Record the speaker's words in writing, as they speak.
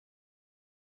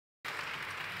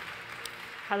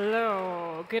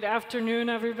Hello, good afternoon,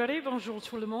 everybody. Bonjour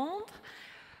tout le monde.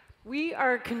 We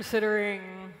are considering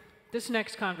this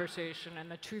next conversation and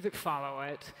the two that follow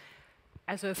it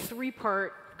as a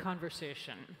three-part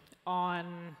conversation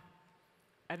on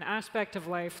an aspect of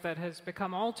life that has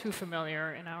become all too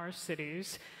familiar in our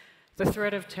cities, the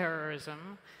threat of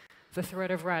terrorism, the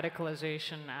threat of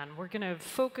radicalization, and we're going to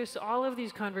focus all of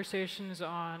these conversations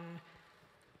on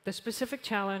the specific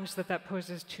challenge that that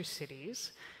poses to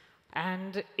cities,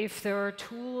 and if there are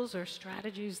tools or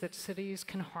strategies that cities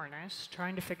can harness,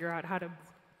 trying to figure out how to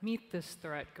meet this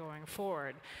threat going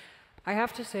forward. I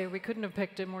have to say, we couldn't have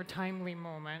picked a more timely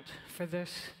moment for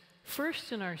this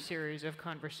first in our series of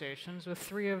conversations with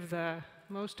three of the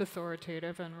most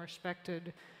authoritative and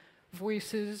respected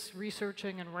voices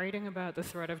researching and writing about the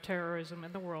threat of terrorism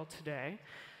in the world today,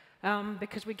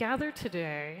 because we gather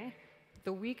today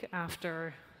the week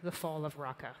after the fall of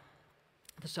Raqqa,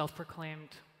 the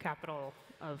self-proclaimed capital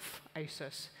of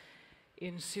ISIS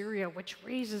in Syria, which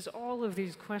raises all of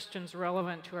these questions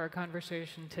relevant to our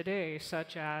conversation today,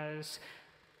 such as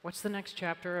what's the next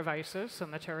chapter of ISIS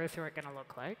and the terror threat going to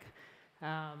look like?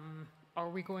 Are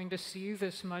we going to see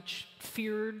this much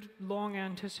feared,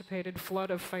 long-anticipated flood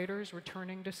of fighters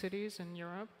returning to cities in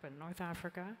Europe and North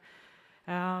Africa?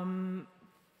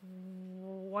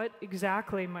 What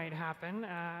exactly might happen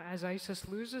as ISIS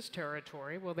loses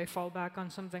territory? Will they fall back on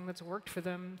something that's worked for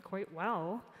them quite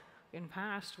well in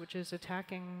past, which is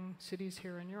attacking cities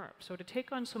here in Europe? So to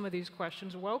take on some of these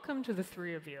questions, welcome to the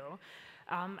three of you.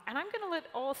 And I'm going to let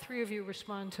all three of you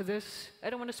respond to this. I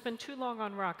don't want to spend too long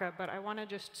on Raqqa, but I want to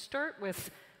just start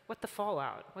with what the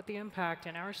fallout, what the impact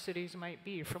in our cities might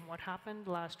be from what happened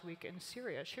last week in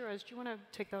Syria. Shiraz, do you want to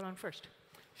take that on first?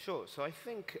 Sure. So I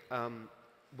think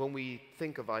when we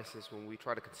think of ISIS, when we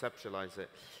try to conceptualize it,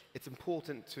 it's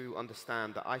important to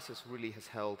understand that ISIS really has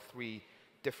held three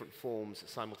different forms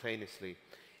simultaneously.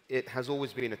 It has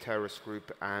always been a terrorist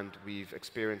group, and we've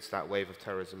experienced that wave of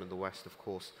terrorism in the West, of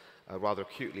course, rather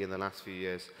acutely in the last few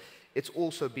years. It's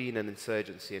also been an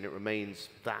insurgency, and it remains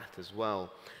that as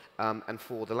well. And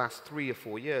for the last 3 or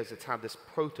 4 years, it's had this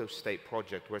proto-state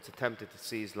project where it's attempted to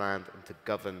seize land and to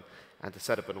govern and to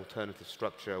set up an alternative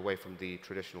structure away from the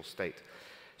traditional state.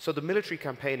 So the military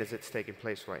campaign as it's taking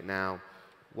place right now,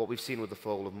 what we've seen with the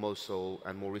fall of Mosul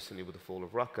and more recently with the fall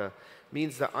of Raqqa,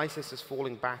 means that ISIS is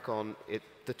falling back on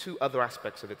the two other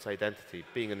aspects of its identity,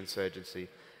 being an insurgency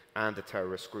and a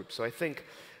terrorist group. So I think,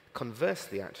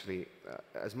 conversely, actually,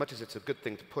 as much as it's a good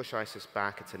thing to push ISIS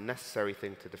back, it's a necessary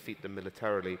thing to defeat them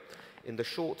militarily. In the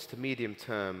short to medium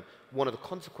term, one of the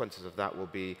consequences of that will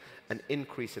be an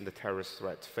increase in the terrorist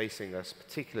threats facing us,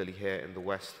 particularly here in the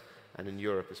West and in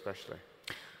Europe especially.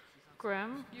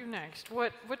 Graeme, you next.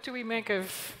 What do we make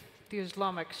of the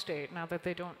Islamic State now that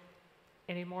they don't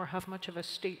anymore have much of a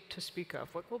state to speak of?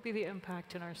 What will be the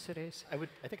impact in our cities?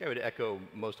 I think I would echo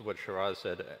most of what Shiraz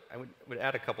said. I would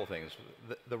add a couple things.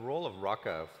 The role of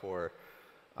Raqqa for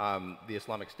the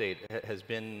Islamic State has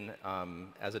been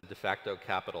as a de facto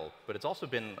capital, but it's also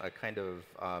been a kind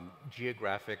of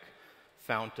geographic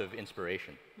fount of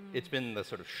inspiration. It's been the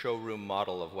sort of showroom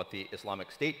model of what the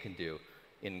Islamic State can do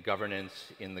in governance,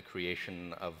 in the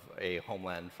creation of a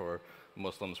homeland for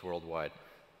Muslims worldwide.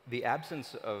 The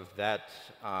absence of that,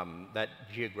 that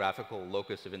geographical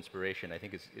locus of inspiration, I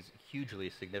think, is hugely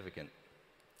significant.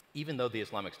 Even though the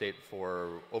Islamic State,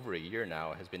 for over a year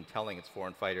now, has been telling its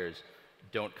foreign fighters,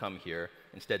 don't come here,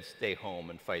 instead stay home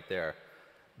and fight there,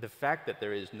 the fact that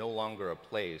there is no longer a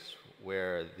place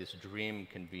where this dream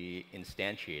can be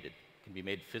instantiated, can be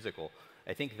made physical,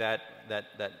 I think that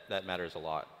matters a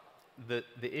lot. The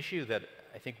issue that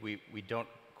I think we don't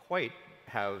quite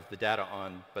have the data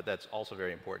on, but that's also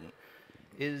very important,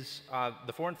 is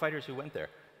the foreign fighters who went there.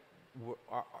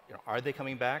 Are they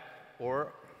coming back,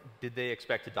 or did they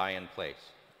expect to die in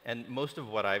place? And most of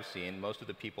what I've seen, most of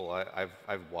the people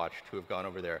I've watched who have gone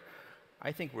over there,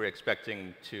 I think we're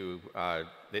expecting to,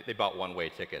 they bought one-way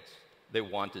tickets. They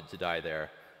wanted to die there,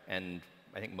 and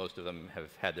I think most of them have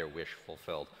had their wish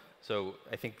fulfilled. So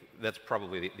I think that's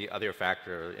probably the other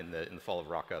factor in the fall of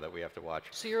Raqqa that we have to watch.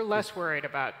 So you're less worried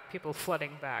about people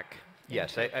flooding back?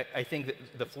 Yes, I think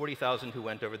that the 40,000 who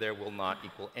went over there will not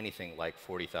equal anything like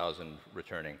 40,000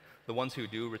 returning. The ones who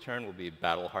do return will be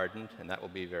battle-hardened, and that will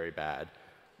be very bad.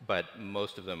 But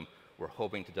most of them were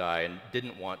hoping to die and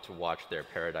didn't want to watch their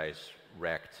paradise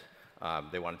wrecked.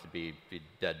 They wanted to be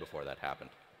dead before that happened.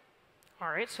 All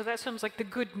right, so that sounds like the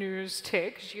good news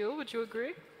take. Gilles, would you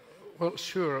agree? Well,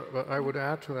 sure, but I would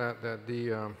add to that that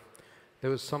there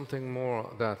was something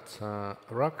more, that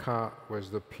Raqqa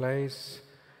was the place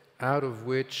out of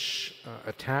which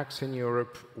attacks in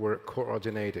Europe were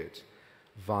coordinated.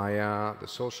 via the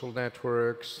social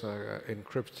networks,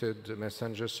 encrypted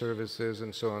messenger services,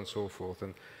 and so on and so forth.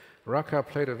 And Raqqa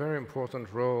played a very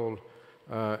important role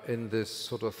in this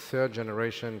sort of third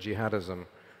generation jihadism,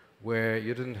 where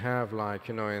you didn't have, like,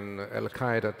 you know, in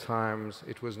Al-Qaeda times,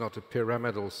 it was not a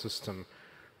pyramidal system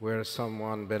where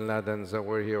someone, bin Laden,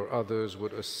 Zawahiri, or others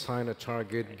would assign a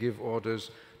target, give orders,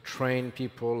 train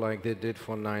people like they did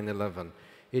for 9/11.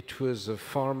 It was a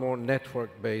far more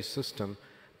network-based system,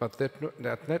 but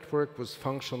that network was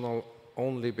functional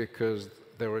only because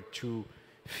there were 2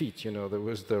 feet. You know, there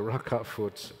was the Raqqa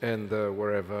foot and the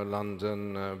wherever,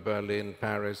 London, Berlin,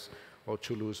 Paris, or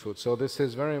Toulouse foot. So this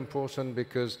is very important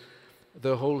because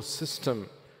the whole system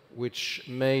which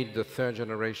made the third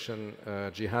generation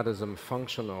jihadism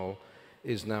functional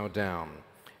is now down.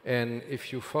 And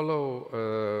if you follow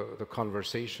the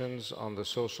conversations on the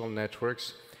social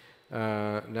networks,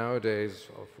 nowadays,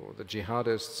 for the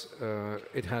jihadists,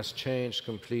 it has changed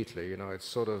completely. You know, it's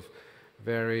sort of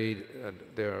very,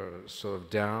 they're sort of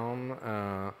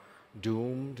down,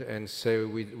 doomed, and say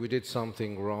we did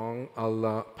something wrong,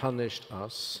 Allah punished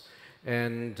us.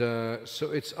 And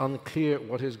so it's unclear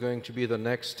what is going to be the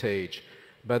next stage.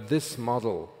 But this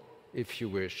model, if you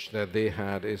wish, that they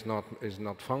had is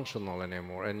not functional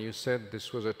anymore. And you said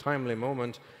this was a timely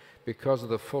moment because of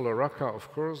the fall of Raqqa,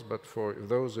 of course, but for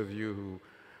those of you who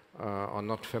are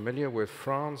not familiar with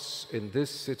France, in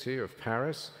this city of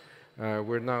Paris,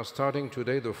 we're now starting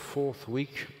today the 4th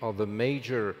week of the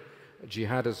major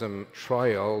jihadism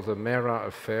trial, the Maher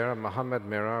affair. Mohammed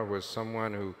Maher was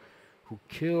someone who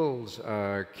killed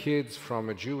kids from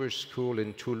a Jewish school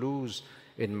in Toulouse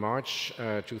in March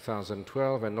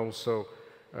 2012, and also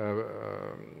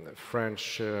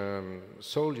French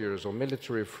soldiers or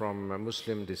military from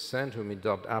Muslim descent whom he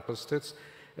dubbed apostates.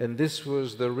 And this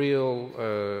was the real,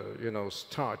 you know,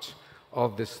 start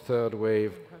of this third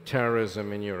wave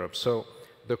terrorism in Europe. So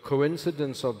the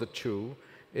coincidence of the two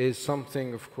is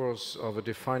something, of course, of a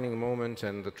defining moment,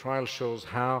 and the trial shows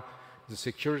how the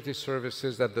security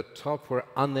services at the top were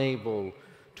unable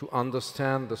to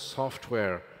understand the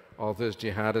software of this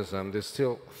jihadism. They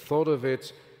still thought of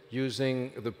it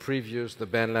using the previous, the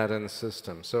bin Laden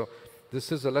system. So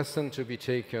this is a lesson to be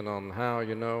taken on how,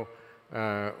 you know,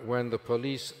 when the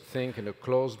police think in a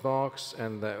closed box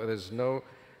and there's no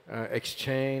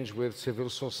exchange with civil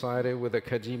society, with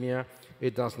academia,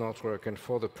 it does not work. And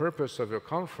for the purpose of your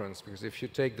conference, because if you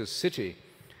take the city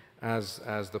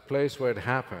as the place where it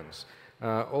happens,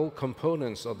 all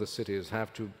components of the cities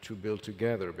have to build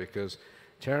together, because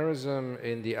terrorism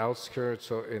in the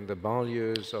outskirts or in the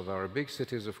banlieues of our big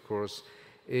cities, of course,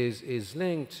 is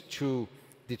linked to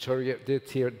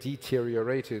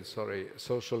deteriorated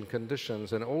social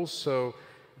conditions, and also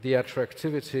the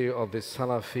attractivity of this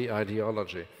Salafi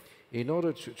ideology. In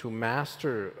order to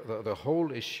master the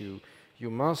whole issue, you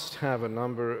must have a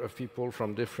number of people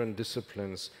from different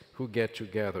disciplines who get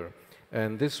together.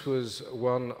 And this was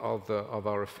one of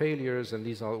our failures, and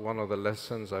these are one of the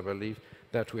lessons, I believe,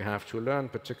 that we have to learn,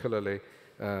 particularly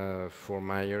for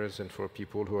mayors and for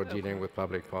people who are dealing with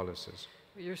public policies.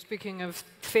 You're speaking of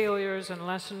failures and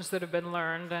lessons that have been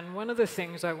learned, and one of the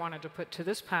things I wanted to put to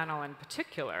this panel in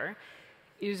particular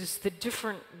is the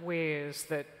different ways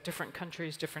that different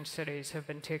countries, different cities have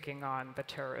been taking on the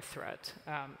terror threat.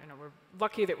 You know, we're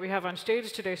lucky that we have on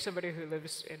stage today somebody who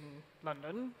lives in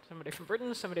London, somebody from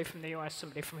Britain, somebody from the US,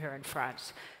 somebody from here in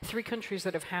France. 3 countries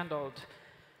that have handled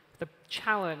the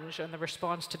challenge and the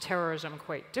response to terrorism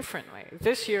quite differently.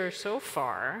 This year so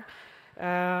far,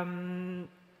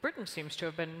 Britain seems to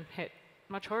have been hit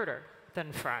much harder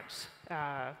than France.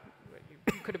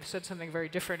 You could have said something very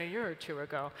different a year or 2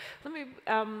 ago. Let me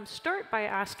start by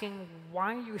asking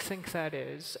why you think that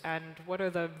is, and what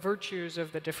are the virtues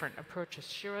of the different approaches.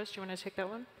 Shiraz, do you want to take that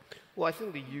one? Well, I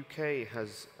think the UK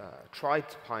has tried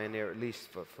to pioneer, at least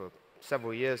for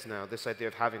several years now, this idea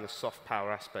of having a soft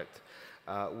power aspect,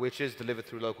 which is delivered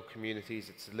through local communities.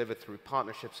 It's delivered through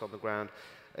partnerships on the ground.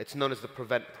 It's known as the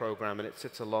PREVENT program, and it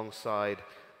sits alongside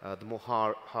the more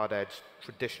hard-edged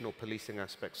traditional policing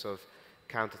aspects of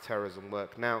counter-terrorism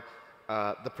work. Now,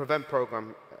 the PREVENT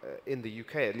program in the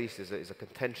UK, at least, is a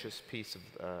contentious piece of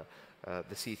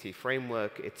the CT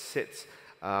framework. It sits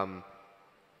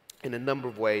in a number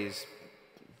of ways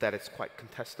that it's quite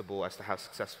contestable as to how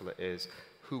successful it is,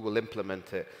 who will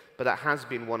implement it. But that has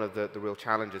been one of the real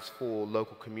challenges for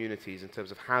local communities in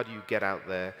terms of how do you get out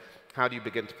there, how do you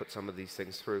begin to put some of these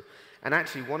things through. And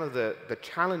actually, one of the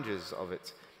challenges of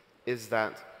it is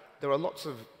that there are lots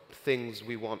of things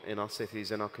we want in our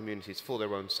cities and our communities for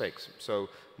their own sakes. So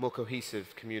more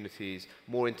cohesive communities,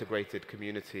 more integrated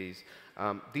communities.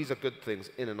 These are good things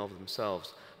in and of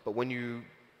themselves. But when you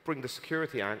bring the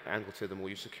security angle to them or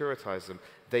you securitize them,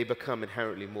 they become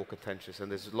inherently more contentious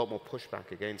and there's a lot more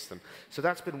pushback against them. So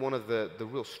that's been one of the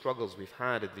real struggles we've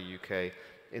had in the UK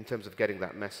in terms of getting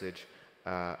that message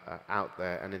out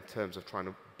there and in terms of trying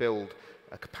to build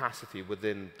a capacity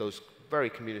within those very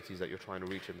communities that you're trying to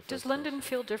reach in the first place. Does London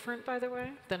feel different, by the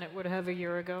way, than it would have a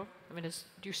year ago? I mean,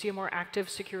 do you see a more active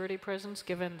security presence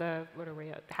given the, what are we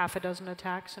at, half a dozen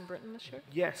attacks in Britain this year?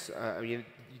 Yes, I mean,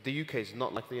 the UK is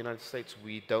not like the United States.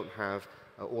 We don't have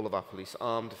all of our police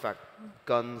armed. In fact,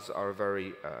 guns are a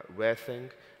very rare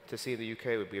thing to see in the UK.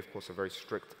 It would be, of course, a very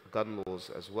strict gun laws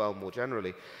as well, more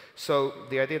generally. So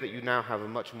the idea that you now have a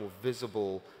much more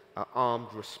visible armed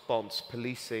response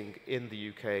policing in the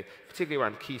UK, particularly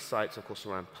around key sites, of course,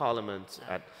 around Parliament,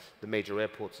 at the major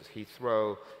airports at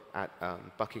Heathrow, at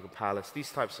Buckingham Palace,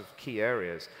 these types of key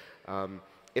areas.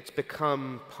 It's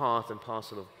become part and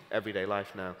parcel of everyday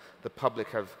life now. The public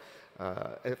have,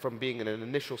 from being in an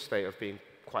initial state of being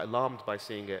quite alarmed by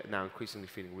seeing it, now increasingly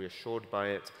feeling reassured by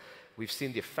it. We've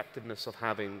seen the effectiveness of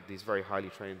having these very highly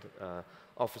trained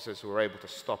officers who are able to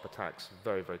stop attacks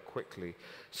very, very quickly.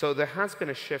 So there has been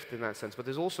a shift in that sense, but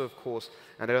there's also, of course,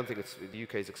 and I don't think the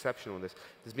UK is exceptional in this,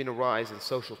 there's been a rise in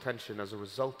social tension as a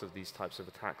result of these types of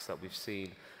attacks that we've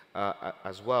seen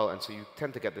as well. And so you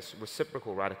tend to get this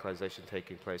reciprocal radicalization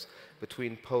taking place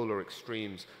between polar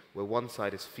extremes, where one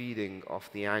side is feeding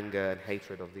off the anger and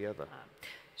hatred of the other.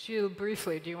 Gilles,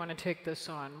 briefly, do you want to take this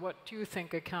on? What do you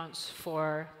think accounts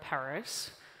for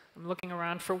Paris? I'm looking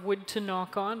around for wood to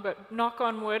knock on, but knock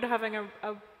on wood, having a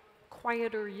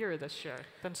quieter year this year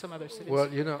than some other cities. Well,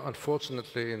 you know,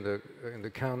 unfortunately, in the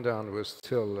countdown, we're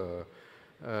still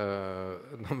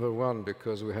number one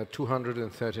because we had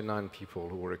 239 people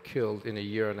who were killed in a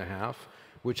year and a half,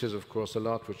 which is, of course, a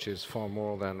lot, which is far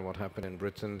more than what happened in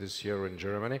Britain this year or in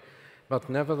Germany. But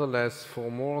nevertheless, for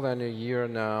more than a year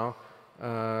now,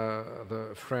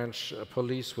 the French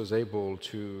police was able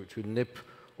to nip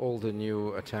all the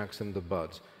new attacks in the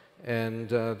bud. And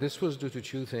this was due to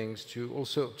two things,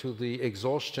 also to the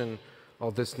exhaustion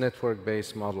of this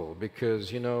network-based model,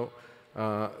 because, you know,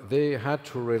 they had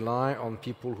to rely on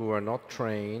people who are not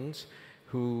trained,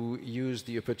 who used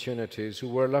the opportunities, who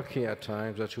were lucky at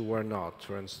times, but who were not.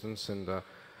 For instance, in the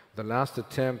last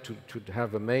attempt to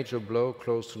have a major blow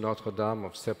close to Notre Dame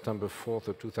of September 4th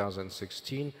of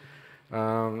 2016,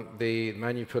 they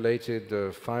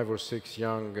manipulated 5 or 6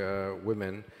 young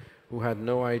women who had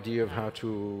no idea of how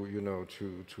to, you know,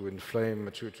 to inflame,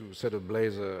 to set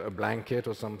ablaze a blanket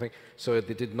or something, so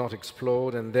they did not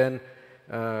explode. And then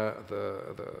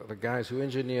the guys who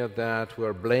engineered that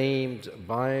were blamed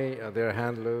by their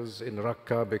handlers in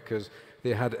Raqqa because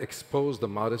they had exposed the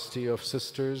modesty of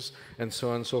sisters, and so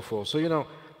on and so forth. So, you know,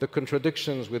 the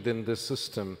contradictions within this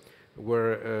system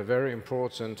were very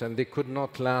important, and they could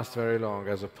not last very long,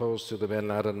 as opposed to the Bin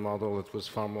Laden model that was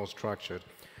far more structured.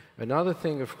 Another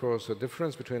thing, of course, the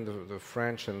difference between the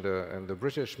French and the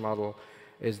British model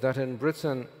is that in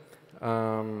Britain,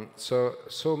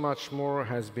 so much more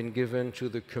has been given to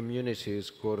the communities,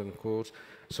 quote unquote,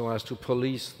 so as to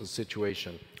police the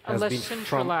situation. A less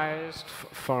centralized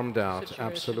farmed out, situation.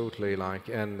 Absolutely. Like,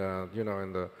 and you know,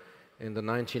 in the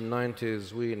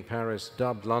 1990s, we in Paris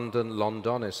dubbed London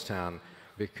Londonistan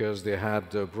because they had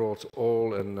brought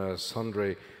all and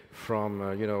sundry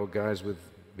from, you know, guys with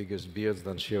biggest beards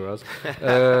than Shiraz,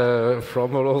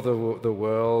 from all over the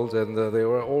world, and they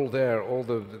were all there, all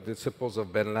the disciples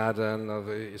of Bin Laden, of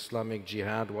the Islamic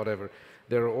Jihad, whatever.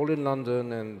 They were all in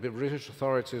London, and the British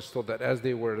authorities thought that as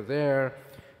they were there,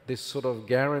 this sort of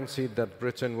guaranteed that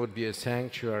Britain would be a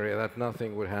sanctuary, that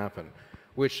nothing would happen,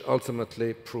 which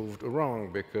ultimately proved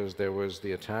wrong, because there was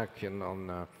the attack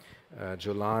on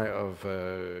July of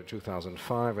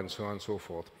 2005, and so on and so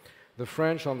forth. The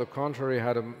French, on the contrary,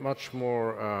 had a much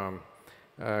more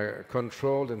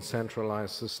controlled and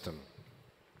centralized system,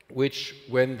 which,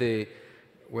 when they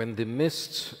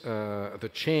missed the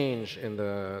change in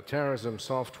the terrorism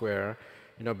software,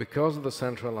 you know, because of the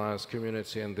centralized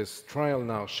community, and this trial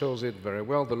now shows it very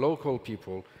well, the local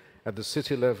people at the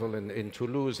city level in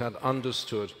Toulouse had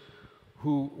understood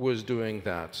who was doing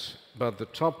that, but the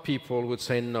top people would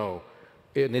say no.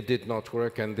 And it did not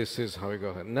work, and this is how we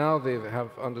got it. Now they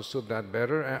have understood that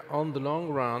better. And on the long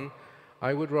run,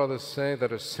 I would rather say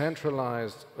that a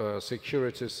centralized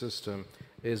security system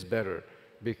is better,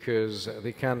 because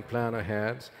they can plan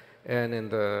ahead. And in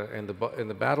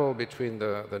the battle between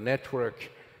the network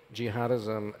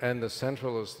jihadism and the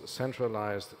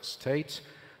centralized state,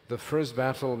 the first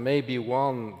battle may be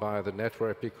won by the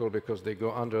network people because they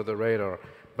go under the radar,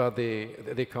 but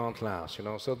they can't last. You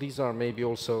know, so these are maybe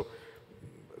also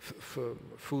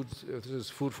this is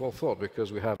food for thought,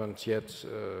 because we haven't yet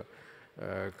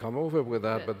come over with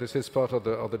that, but this is part of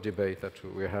the debate that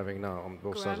we're having now on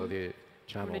both sides of the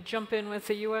channel. I'm going to jump in with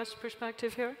the U.S.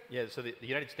 perspective here. Yeah, so the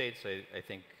United States, I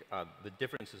think the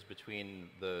differences between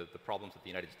the problems that the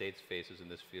United States faces in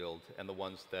this field and the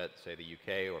ones that, say, the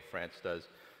UK or France does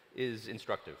is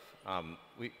instructive.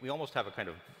 We almost have a kind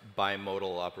of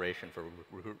bimodal operation for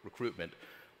recruitment,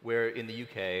 where in the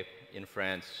UK, in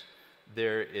France,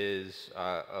 there is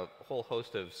a whole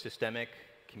host of systemic,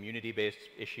 community-based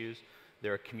issues.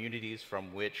 There are communities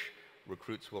from which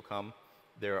recruits will come.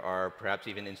 There are perhaps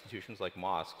even institutions like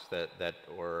mosques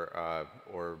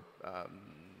or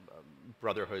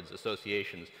brotherhoods,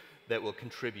 associations that will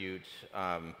contribute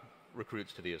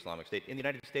recruits to the Islamic State. In the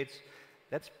United States,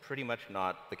 that's pretty much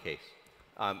not the case.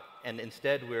 And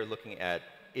instead, we're looking at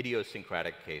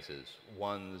idiosyncratic cases,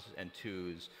 ones and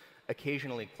twos,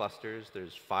 occasionally clusters.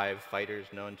 There's 5 fighters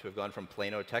known to have gone from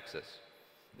Plano, Texas.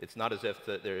 It's not as if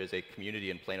there is a community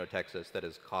in Plano, Texas that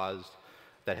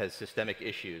has systemic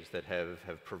issues that have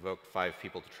provoked 5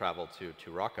 people to travel to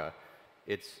Raqqa.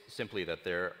 It's simply that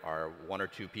there are 1 or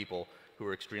 2 people who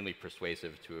are extremely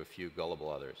persuasive to a few gullible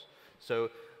others. So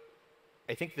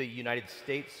I think the United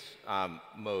States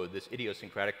mode, this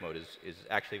idiosyncratic mode, is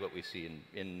actually what we see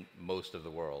in most of the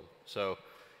world. So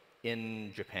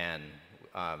in Japan,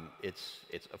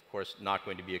 it's of course not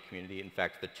going to be a community. In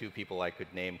fact, the 2 people I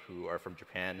could name who are from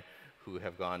Japan who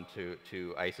have gone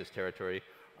to ISIS territory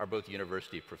are both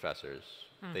university professors.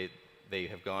 They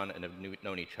have gone and have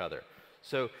known each other.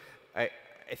 So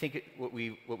I think what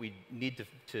we need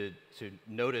to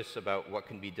notice about what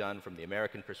can be done from the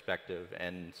American perspective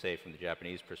and, say, from the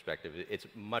Japanese perspective, it's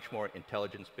much more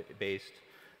intelligence-based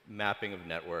mapping of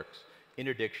networks,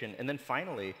 interdiction, and then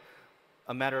finally,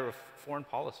 a matter of foreign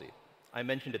policy. I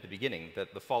mentioned at the beginning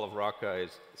that the fall of Raqqa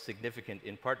is significant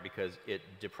in part because it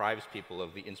deprives people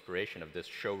of the inspiration of this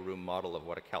showroom model of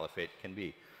what a caliphate can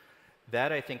be.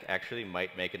 That, I think, actually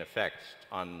might make an effect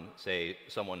on, say,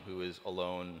 someone who is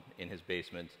alone in his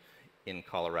basement in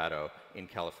Colorado, in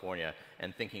California,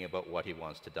 and thinking about what he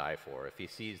wants to die for. If he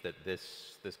sees that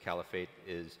this caliphate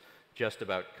is just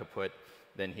about kaput,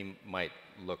 then he might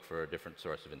look for a different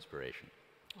source of inspiration.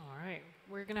 All right.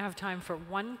 We're going to have time for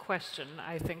one question,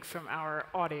 I think, from our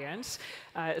audience.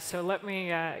 So let me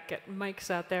get mics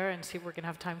out there and see if we're going to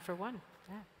have time for one.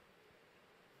 Yeah.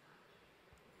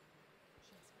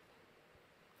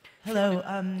 Hello.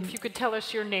 If you could tell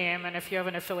us your name and if you have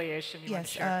an affiliation you want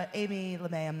to share. Yes, Amy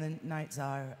LeMay. I'm the Night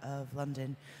Tsar of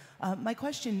London. My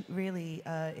question really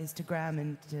is to Graeme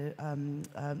and to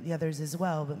the others as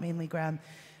well, but mainly Graeme.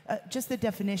 Just the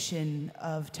definition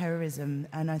of terrorism,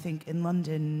 and I think in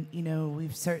London, you know,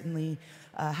 we've certainly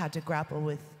had to grapple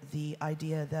with the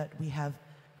idea that we have,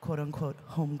 quote unquote,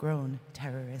 homegrown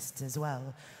terrorists as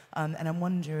well. And I'm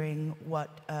wondering what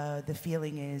the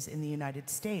feeling is in the United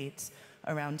States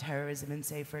around terrorism, and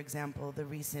say, for example, the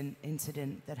recent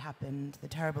incident that happened, the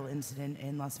terrible incident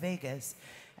in Las Vegas,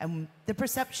 and the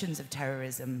perceptions of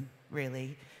terrorism,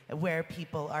 really, where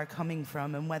people are coming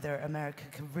from, and whether America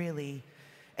could really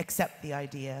accept the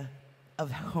idea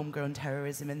of homegrown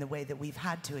terrorism in the way that we've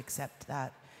had to accept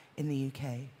that in the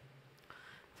UK.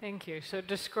 Thank you. So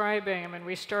describing, I mean,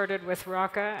 we started with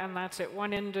Raqqa, and that's at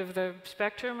one end of the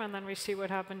spectrum, and then we see what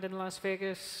happened in Las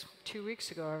Vegas 2 weeks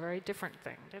ago, a very different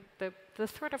thing. The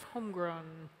threat of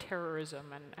homegrown terrorism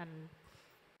and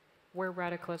where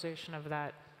radicalization of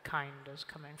that kind is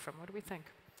coming from. What do we think?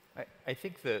 I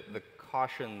think the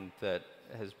caution that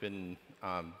has been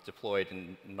deployed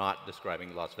in not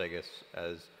describing Las Vegas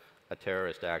as a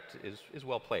terrorist act is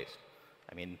well placed.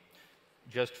 I mean,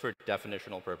 just for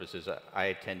definitional purposes,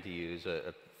 I tend to use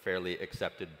a fairly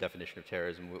accepted definition of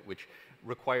terrorism, which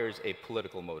requires a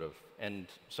political motive. And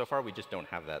so far, we just don't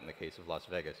have that in the case of Las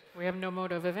Vegas. We have no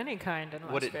motive of any kind in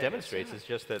Las Vegas. What it demonstrates is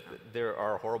just that there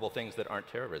are horrible things that aren't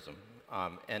terrorism.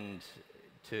 And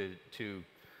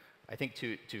I think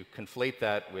to conflate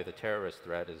that with a terrorist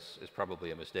threat is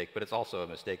probably a mistake. But it's also a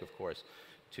mistake, of course,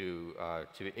 to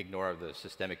ignore the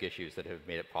systemic issues that have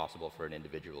made it possible for an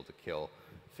individual to kill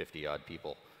 50-odd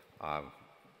people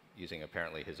using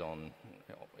apparently his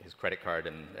credit card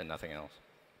and nothing else.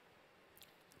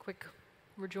 Quick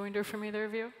rejoinder from either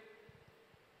of you?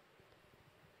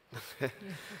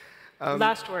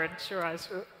 Last word, Shiraz.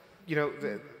 You know,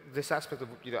 this aspect of,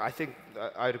 you know, I think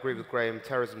I'd agree with Graeme,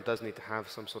 terrorism does need to have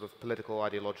some sort of political,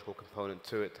 ideological component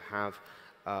to it to have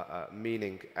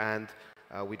meaning, and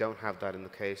we don't have that in the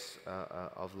case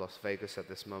of Las Vegas at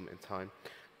this moment in time.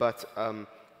 But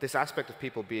this aspect of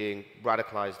people being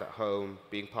radicalized at home,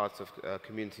 being parts of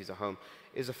communities at home,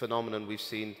 is a phenomenon we've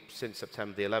seen since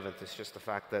September the 11th. It's just the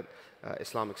fact that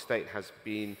Islamic State has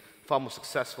been far more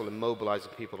successful in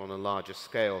mobilizing people on a larger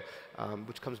scale,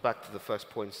 which comes back to the first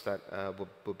points that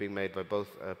were being made by both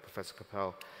Professor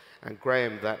Kepel and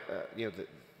Graeme, that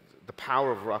the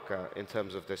power of Raqqa in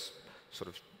terms of this sort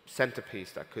of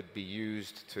centerpiece that could be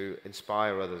used to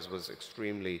inspire others was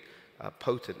extremely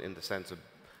potent, in the sense of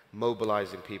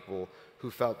mobilizing people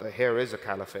who felt that here is a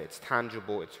caliphate, it's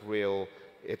tangible, it's real,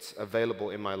 it's available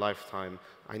in my lifetime,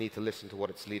 I need to listen to what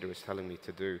its leader is telling me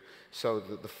to do. So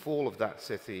the fall of that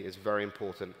city is very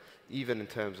important, even in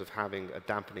terms of having a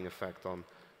dampening effect on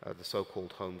the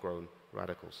so-called homegrown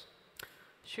radicals.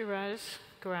 Shiraz,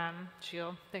 Graeme,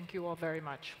 Gilles, thank you all very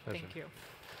much. Pleasure. Thank you.